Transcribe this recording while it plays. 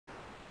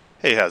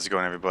Hey, how's it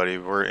going, everybody?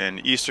 We're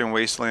in Eastern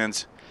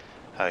Wastelands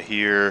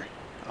here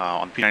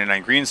on the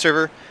P99 Green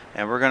server,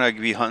 and we're going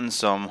to be hunting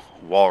some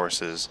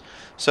walruses.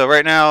 So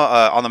right now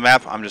on the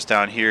map, I'm just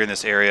down here in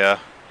this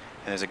area,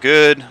 and there's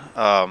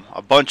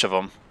a bunch of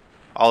them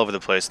all over the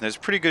place, and there's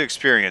pretty good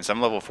experience. I'm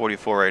level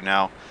 44 right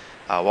now.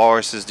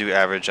 Walruses do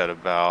average at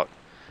about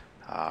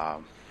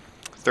um,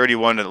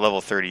 31 to level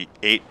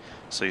 38,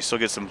 so you still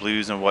get some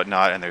blues and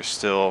whatnot, and there's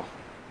still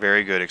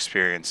very good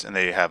experience, and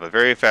they have a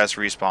very fast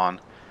respawn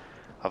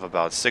of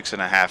about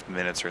 6.5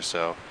 minutes or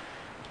so.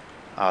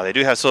 They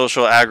do have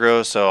social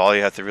aggro, so all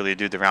you have to really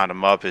do to round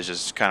them up is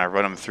just kind of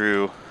run them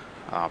through.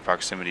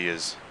 Proximity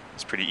is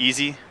pretty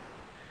easy.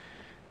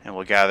 And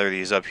we'll gather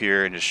these up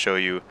here and just show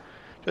you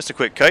just a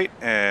quick kite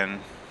and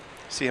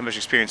see how much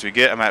experience we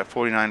get. I'm at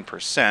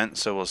 49%,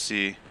 so we'll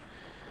see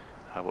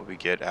what we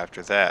get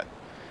after that.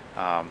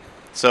 Well,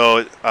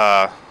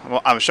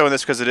 I'm showing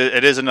this because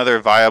it is another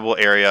viable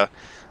area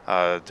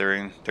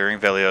during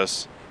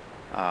Velios.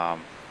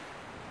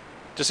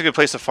 Just a good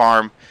place to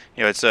farm.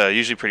 You know, it's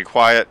usually pretty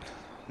quiet,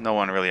 no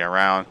one really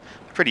around,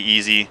 pretty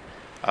easy.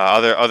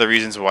 Other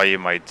reasons why you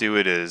might do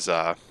it is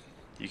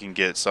you can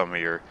get some of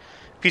your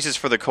pieces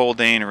for the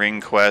Coldane ring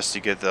quest.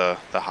 You get the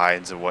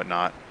hides and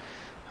whatnot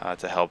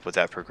to help with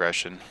that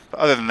progression.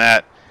 But other than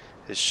that,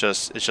 it's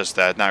just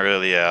that, not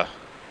really a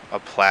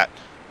plat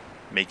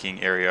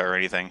making area or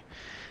anything.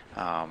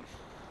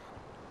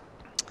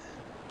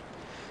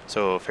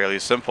 So fairly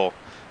simple.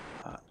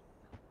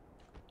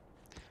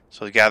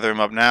 So to gather them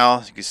up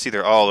now, you can see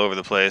they're all over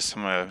the place.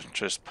 I'm gonna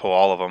just pull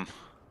all of them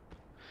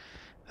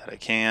that I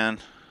can.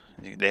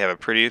 They have a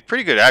pretty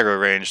good aggro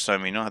range, so I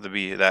mean, you don't have to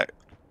be that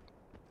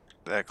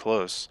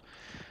close.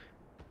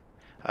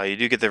 You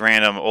do get the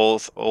random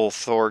old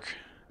Thork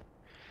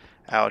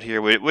out here,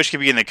 which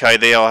can be in the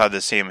kite. They all have the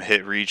same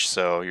hit reach,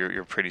 so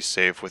you're pretty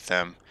safe with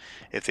them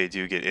if they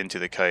do get into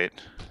the kite.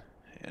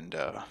 And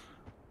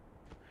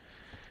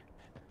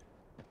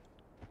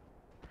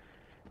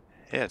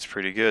yeah, it's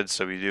pretty good.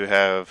 So we do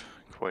have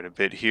quite a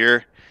bit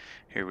here.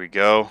 Here we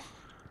go.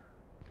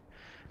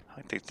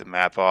 I take the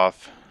map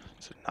off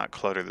to not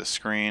clutter the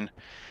screen,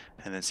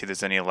 and then see if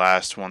there's any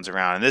last ones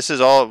around. And this is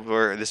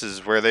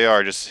where they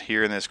are, just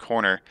here in this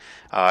corner.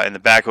 In the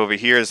back over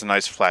here is a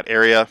nice flat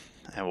area,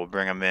 and we'll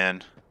bring them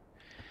in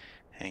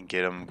and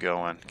get them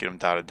going, get them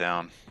dotted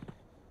down.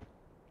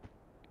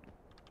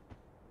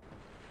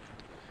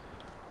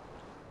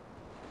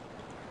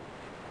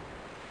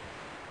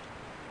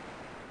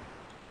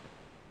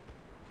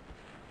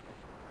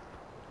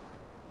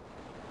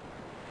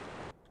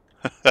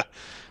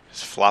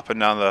 Just flopping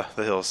down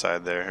the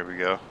hillside there. Here we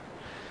go.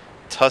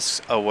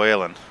 Tusks a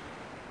whaling.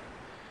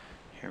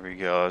 Here we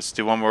go. Let's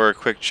do one more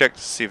quick check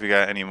to see if we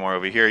got any more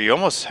over here. You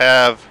almost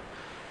have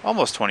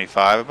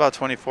 25, about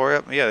 24.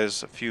 Yep. Yeah,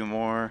 there's a few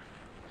more.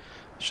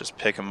 Let's just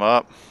pick them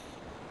up,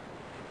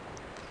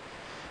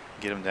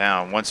 get them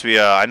down. Once we,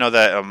 I know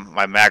that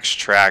my max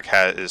track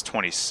is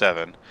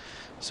 27,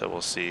 so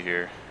we'll see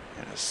here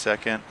in a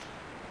second.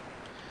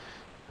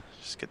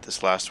 Just get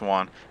this last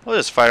one. We'll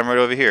just fight them right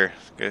over here.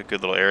 Good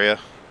little area.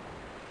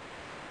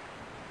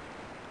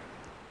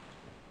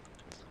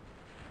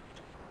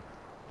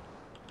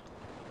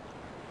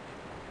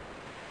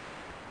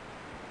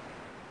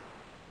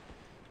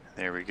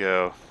 There we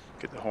go.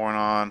 Get the horn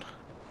on.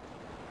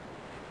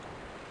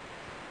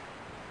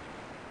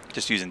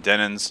 Just using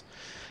Denons,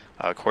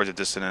 chords of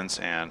dissonance,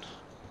 and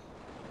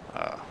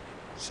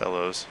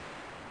cellos.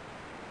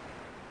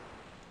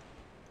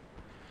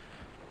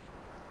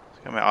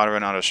 Got my auto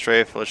run auto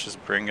strafe. Let's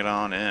just bring it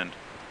on in.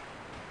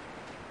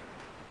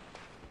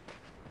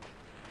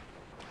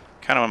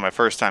 Kind of one of my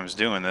first times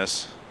doing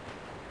this.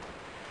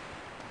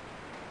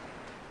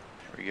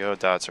 Here we go.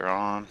 Dots are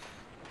on.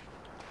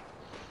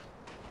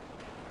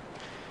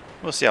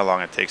 We'll see how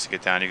long it takes to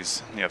get down. You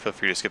can, feel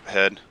free to skip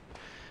ahead.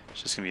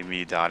 It's just gonna be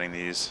me dotting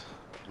these.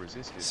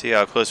 Resisted. See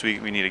how close we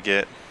need to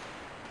get.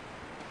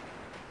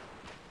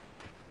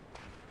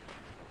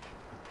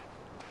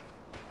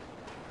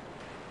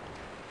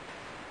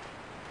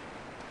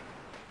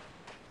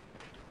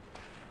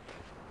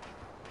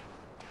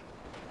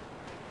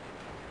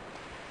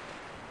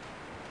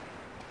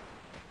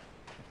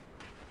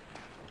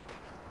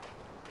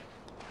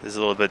 This is a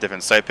little bit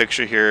different sight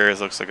picture here.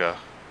 It looks like a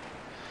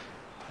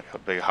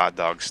big hot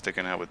dog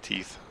sticking out with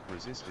teeth.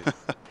 Resisted.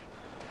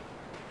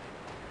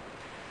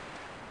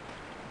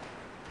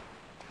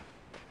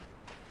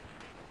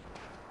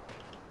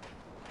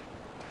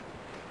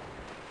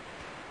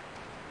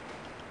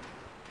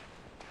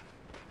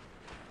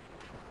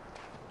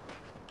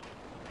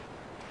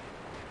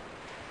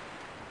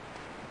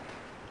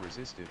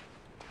 Resisted.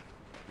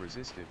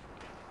 Resisted.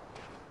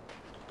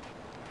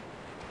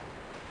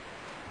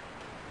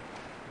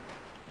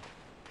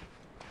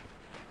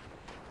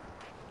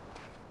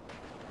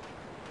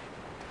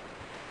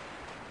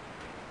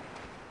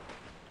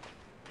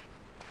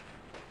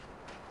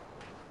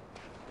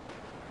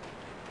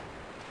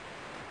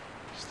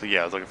 So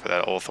yeah, I was looking for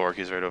that old Thork.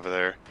 He's right over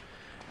there.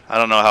 I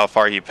don't know how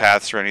far he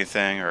paths or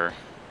anything, or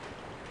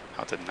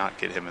how to not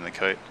get him in the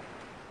kite.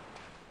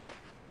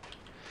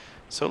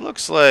 So it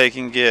looks like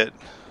you can get, I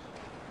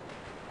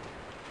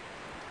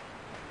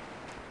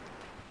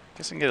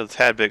guess I can get a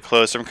tad bit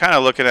closer. I'm kind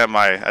of looking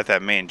at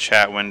that main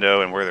chat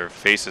window and where their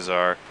faces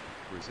are,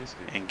 Resisted.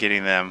 and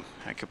getting them.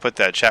 I could put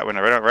that chat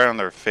window right on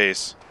their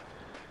face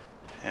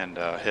and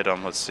hit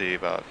them. Let's see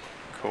about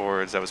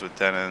chords. That was with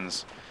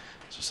Denon's.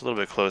 Just a little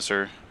bit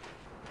closer.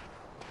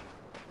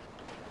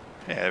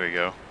 Yeah, there we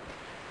go.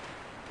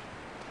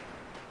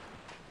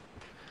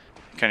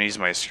 Kind of use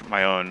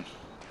my own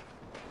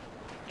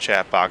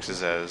chat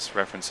boxes as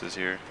references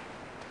here.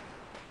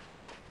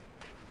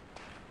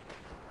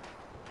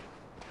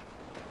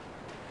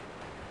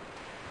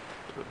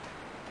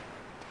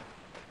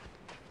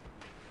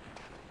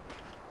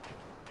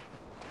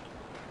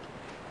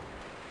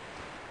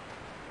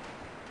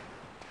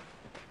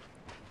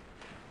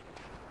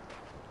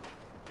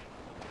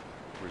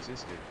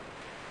 Resisted.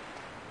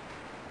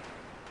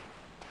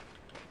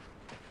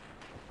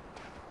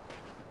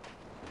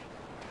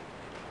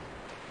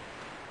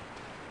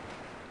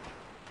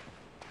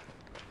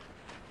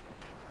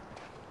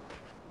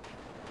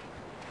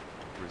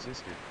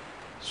 Resisted.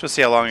 Just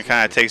see how long it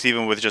kind of takes,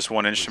 even with just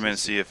one instrument.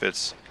 See if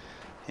it's,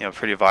 you know,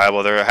 pretty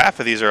viable. There are half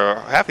of these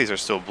are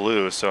still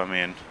blue, so I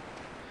mean,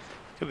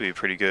 could be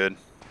pretty good.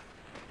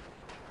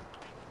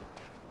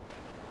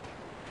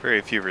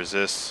 Very few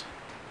resists.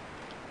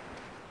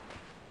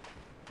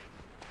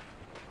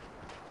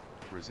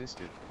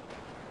 Resisted.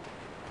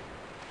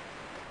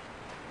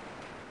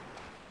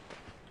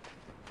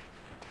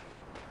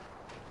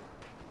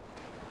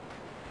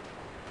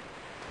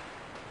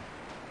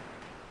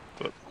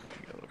 Whoop,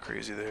 got a little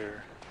crazy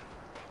there.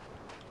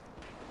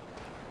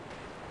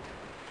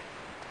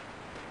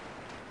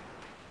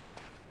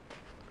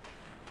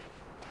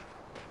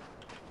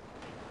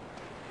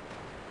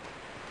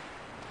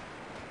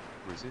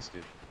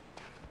 Resisted.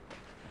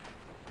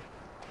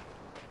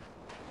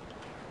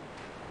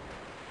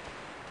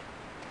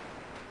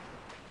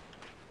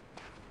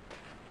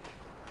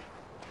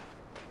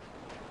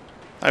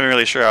 I'm not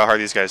really sure how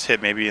hard these guys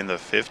hit. Maybe in the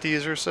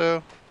 50s or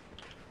so.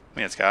 I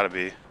mean, it's got to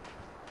be.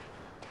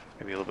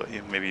 Maybe a little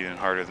bit, maybe even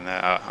harder than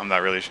that. I'm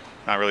not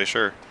really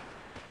sure.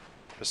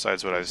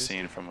 Besides what I've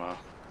seen from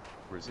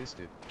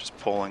Resisted. just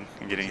pulling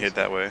and getting hit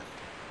that way.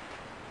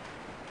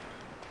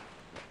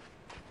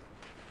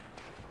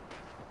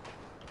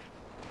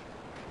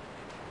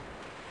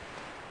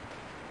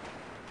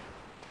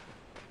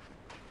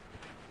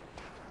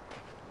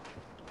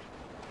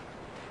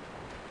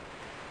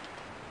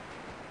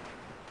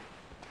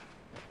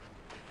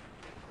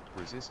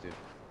 Resisted.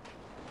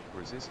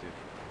 Resisted.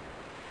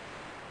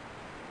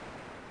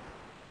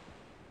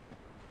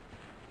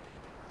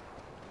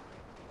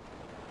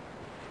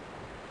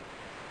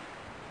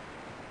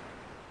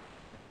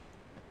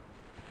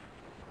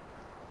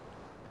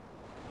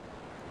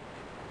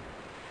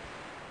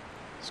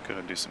 Just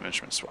gonna do some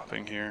instrument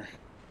swapping here.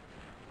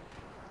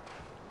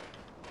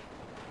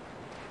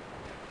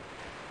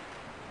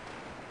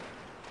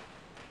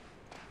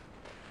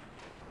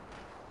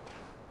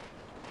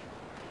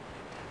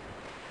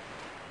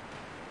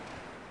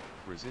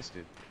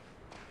 Resisted.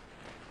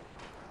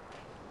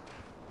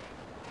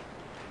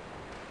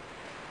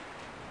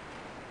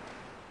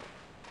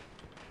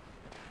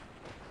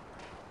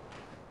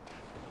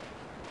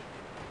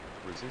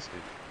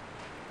 Resisted.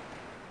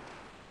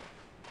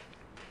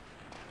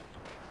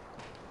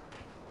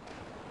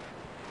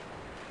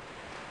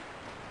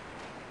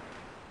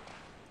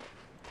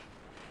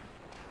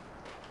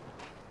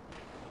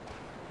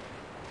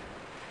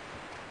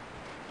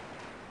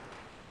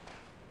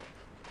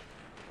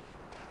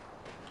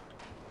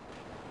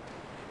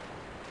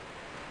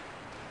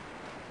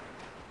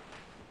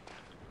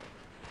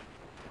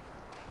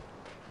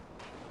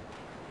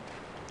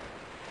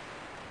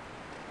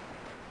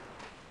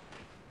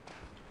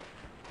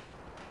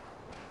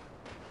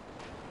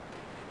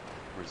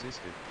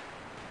 Resisted.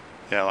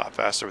 Yeah, a lot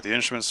faster with the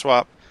instrument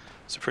swap.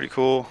 It's pretty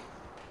cool.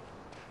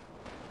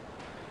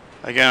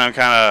 Again, I'm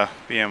kind of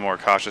being more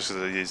cautious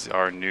because these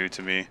are new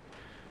to me.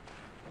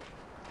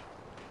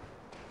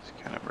 Just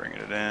kind of bringing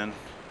it in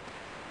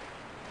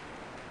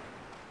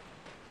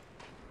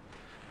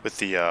with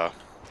the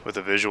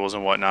visuals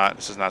and whatnot.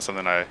 This is not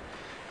something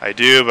I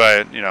do,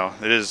 but you know,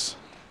 it is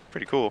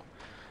pretty cool.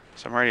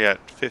 So I'm already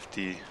at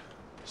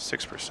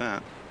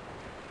 56%,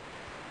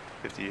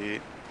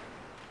 58.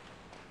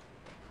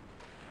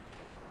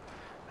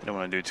 I don't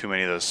want to do too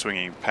many of those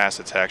swinging pass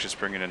attacks, just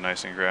bring it in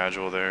nice and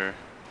gradual there.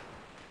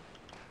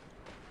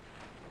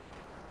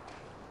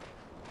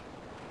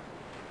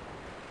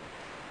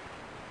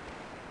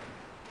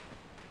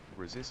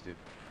 Resisted.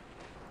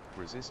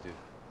 Resisted.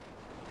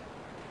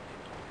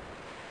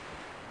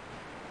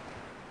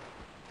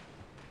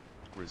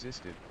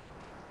 Resisted.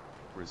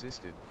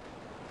 Resisted.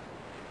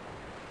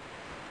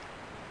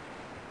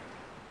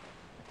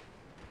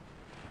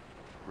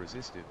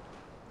 Resisted.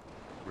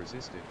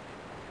 Resisted.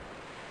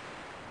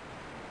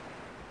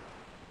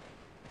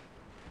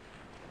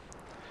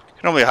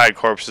 You can only hide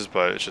corpses,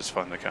 but it's just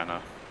fun to kind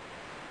of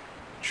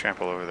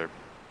trample over their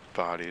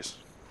bodies.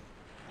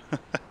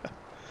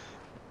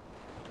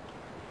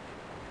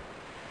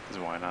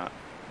 because why not?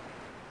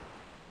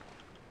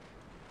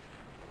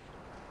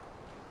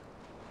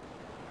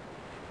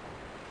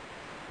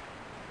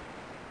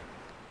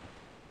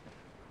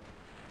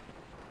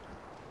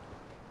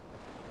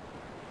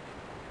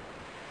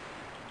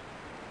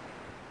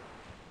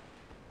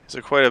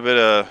 So quite a bit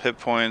of hit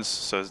points,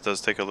 so it does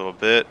take a little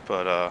bit,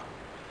 but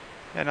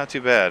yeah, not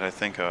too bad. I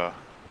think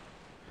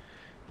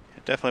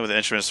definitely with the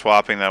instrument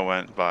swapping, that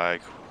went by a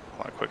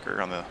lot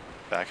quicker on the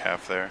back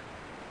half there.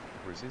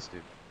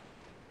 Resisted.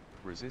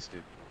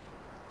 Resisted.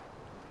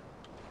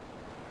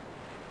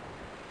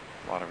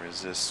 A lot of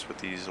resists with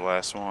these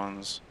last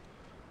ones.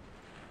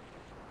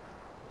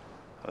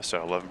 So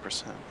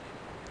 11%.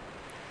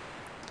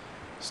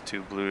 These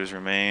 2 blues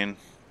remain.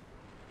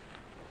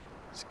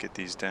 Let's get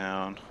these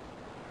down.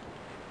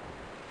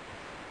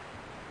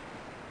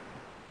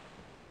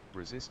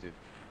 Resisted.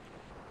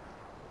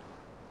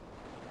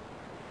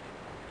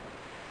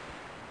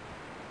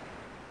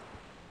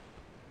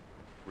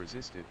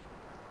 Resisted.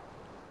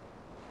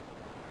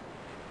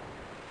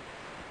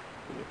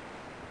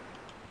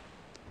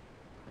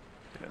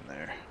 Get in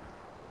there.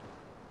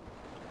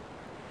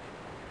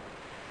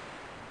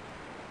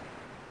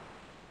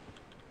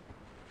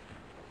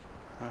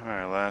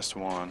 Alright, last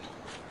one.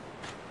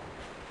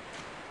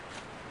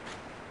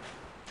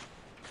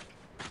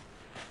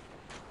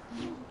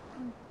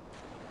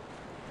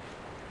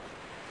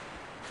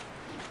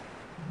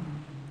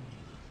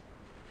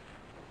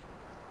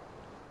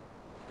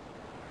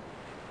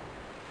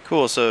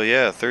 Cool, so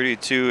yeah,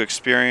 32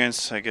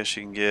 experience. I guess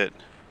you can get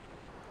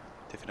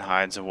different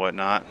hides and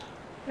whatnot.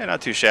 Yeah,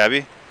 not too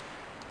shabby.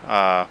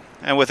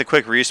 And with a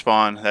quick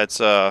respawn, that's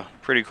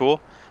pretty cool.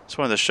 Just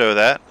wanted to show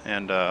that,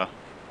 and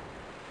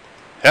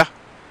yeah,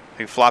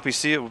 big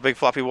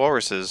floppy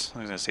walruses.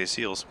 I was gonna say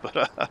seals,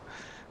 but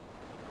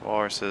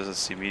walruses. Let's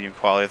see, medium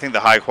quality. I think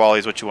the high quality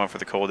is what you want for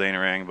the cold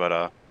ring,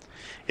 but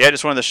yeah,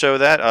 just wanted to show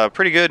that.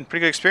 Pretty good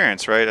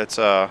experience, right? It's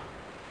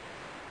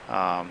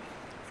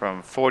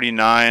from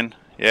 49.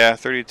 Yeah,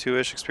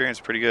 32-ish experience,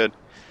 pretty good.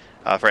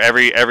 For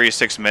every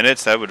 6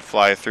 minutes, that would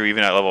fly through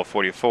even at level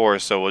 44.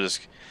 So we'll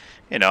just,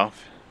 you know,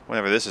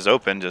 whenever this is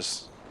open,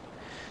 just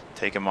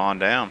take them on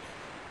down.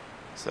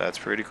 So that's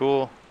pretty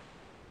cool.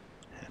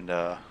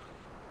 And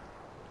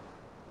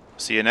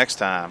see you next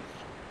time.